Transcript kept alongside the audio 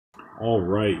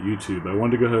Alright, YouTube, I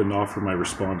wanted to go ahead and offer my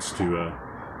response to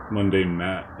Mundane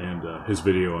Matt and his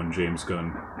video on James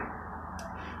Gunn.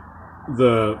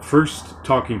 The first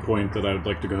talking point that I would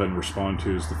like to go ahead and respond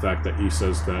to is the fact that he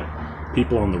says that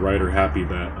people on the right are happy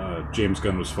that James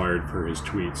Gunn was fired for his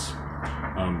tweets.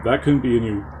 That couldn't be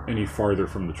any farther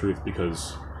from the truth,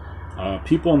 because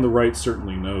people on the right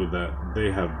certainly know that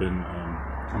they have been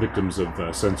victims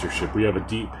of censorship. We have a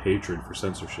deep hatred for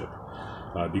censorship.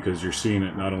 Because you're seeing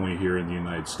it not only here in the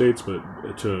United States,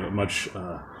 but to a much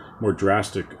more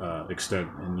drastic extent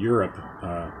in Europe,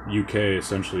 UK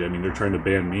essentially. I mean, they're trying to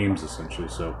ban memes essentially,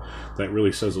 so that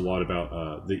really says a lot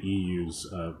about the EU's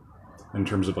in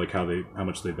terms of like how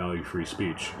much they value free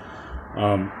speech.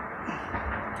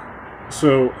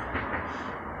 So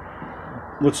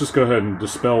let's just go ahead and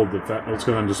dispel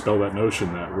that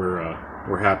notion that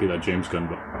we're happy that James Gunn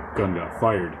got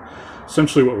fired.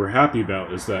 Essentially what we're happy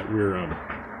about is that we're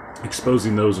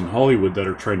exposing those in Hollywood that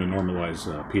are trying to normalize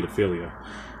pedophilia.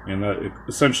 And that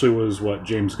essentially was what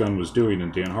James Gunn was doing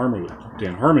and Dan Harmon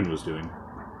was doing.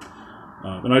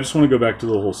 And I just want to go back to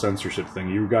the whole censorship thing.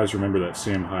 You guys remember that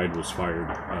Sam Hyde was fired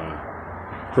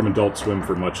from Adult Swim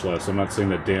for much less. I'm not saying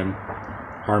that Dan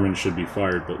Harmon should be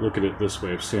fired, but look at it this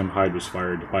way. If Sam Hyde was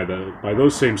fired by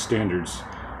those same standards,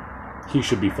 he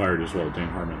should be fired as well, Dan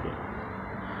Harmon did.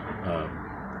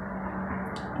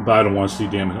 But I don't want to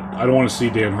see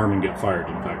Dan Harmon get fired,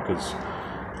 in fact, because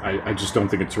I just don't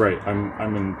think it's right.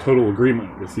 I'm in total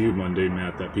agreement with you, Mundane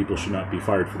Matt, that people should not be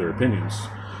fired for their opinions.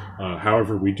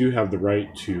 However, we do have the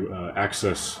right to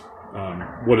access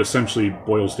what essentially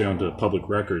boils down to public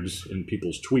records in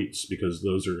people's tweets, because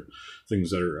those are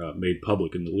things that are made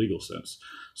public in the legal sense.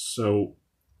 So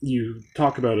you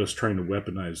talk about us trying to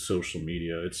weaponize social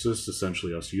media. It's just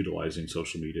essentially us utilizing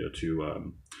social media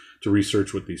to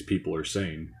research what these people are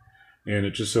saying. And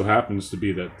it just so happens to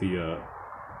be that the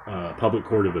public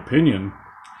court of opinion,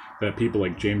 that people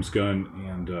like James Gunn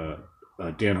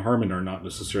and Dan Harmon are not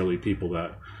necessarily people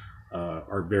that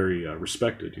are very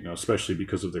respected, especially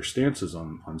because of their stances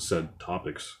on said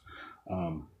topics.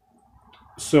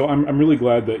 So I'm really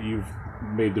glad that you've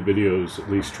made the videos at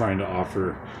least trying to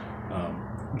offer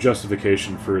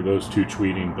justification for those two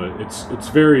tweeting, but it's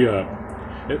very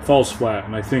it falls flat,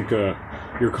 and I think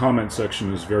your comment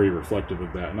section is very reflective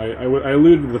of that. And I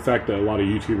alluded to the fact that a lot of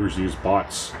YouTubers use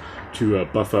bots to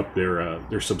buff up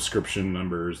their subscription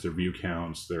numbers, their view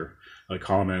counts, their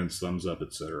comments, thumbs up,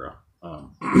 etc.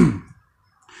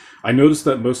 I noticed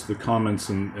that most of the comments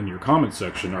in your comment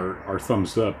section are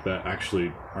thumbs up that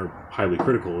actually are highly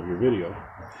critical of your video,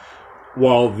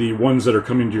 while the ones that are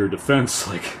coming to your defense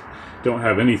don't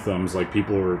have any thumbs. Like,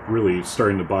 people are really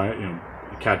starting to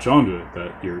catch on to it,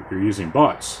 that you're using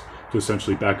bots to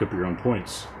essentially back up your own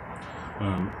points.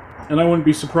 And I wouldn't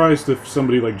be surprised if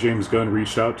somebody like James Gunn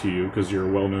reached out to you, because you're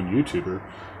a well-known YouTuber,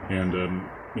 and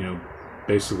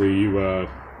basically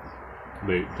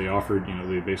they offered,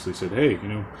 they basically said, hey,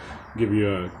 give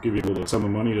you a little sum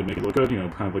of money to make it look good,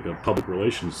 kind of like a public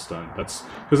relations stunt.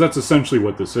 Because that's essentially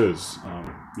what this is.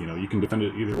 You can defend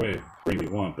it either way, if you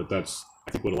want, but that's,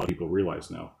 I think, what a lot of people realize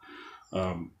now.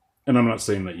 And I'm not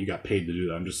saying that you got paid to do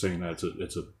that. I'm just saying that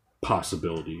it's a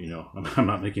possibility. I'm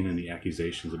not making any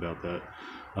accusations about that.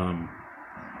 And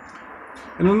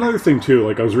another thing too,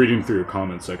 I was reading through your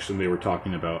comment section, they were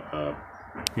talking about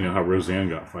how Roseanne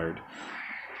got fired.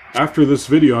 After this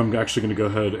video, I'm actually going to go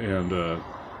ahead and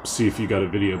see if you got a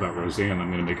video about Roseanne.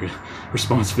 I'm going to make a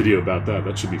response video about that.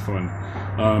 That should be fun.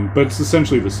 But it's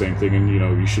essentially the same thing, and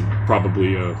you should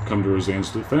probably come to Roseanne's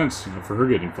defense, for her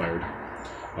getting fired.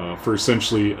 For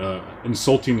essentially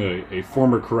insulting a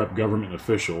former corrupt government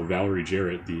official, Valerie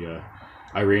Jarrett, the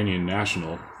Iranian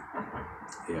national.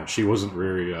 Yeah, she wasn't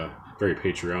very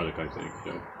patriotic, I think.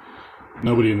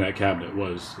 Nobody in that cabinet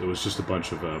was. It was just a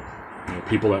bunch of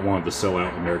people that wanted to sell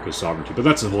out America's sovereignty. But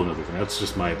that's a whole other thing. That's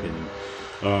just my opinion.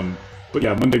 But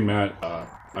yeah, Mundane Matt,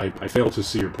 I fail to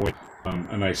see your point.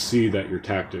 And I see that your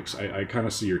tactics, I kind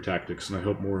of see your tactics, and I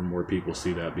hope more and more people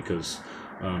see that, because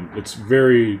it's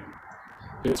very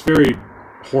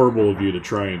horrible of you to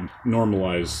try and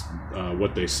normalize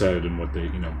what they said and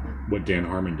what Dan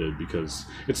Harmon did, because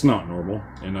it's not normal,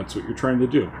 and that's what you're trying to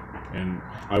do. And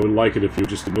I would like it if you would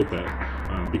just admit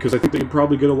that, because I think that you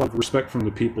probably get a lot of respect from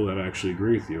the people that actually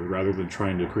agree with you, rather than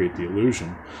trying to create the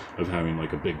illusion of having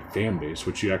a big fan base,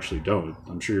 which you actually don't.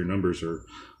 I'm sure your numbers are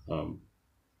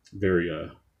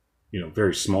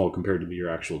very small compared to your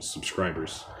actual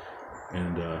subscribers.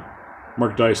 And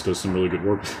Mark Dice does some really good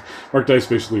work. Mark Dice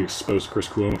basically exposed Chris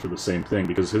Cuomo for the same thing,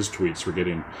 because his tweets were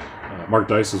getting, Mark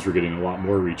Dice's were getting a lot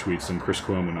more retweets than Chris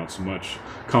Cuomo, not so much.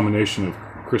 Combination of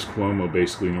Chris Cuomo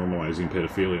basically normalizing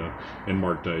pedophilia, and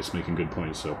Mark Dice making good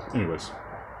points. So, anyways,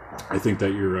 I think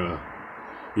that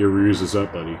your ruse is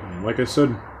up, buddy. And like I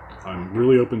said, I'm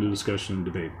really open to discussion and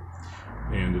debate.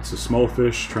 And it's a small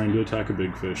fish trying to attack a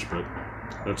big fish, but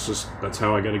that's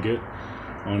how I got to get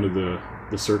onto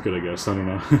the circuit, I guess. I don't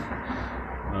know.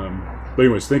 But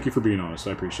anyways, thank you for being honest.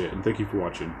 I appreciate it, and thank you for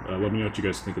watching. Let me know what you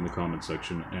guys think in the comment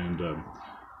section, and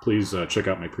please check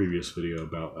out my previous video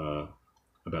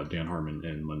about Dan Harmon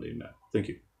and Mundane Matt. Thank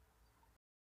you.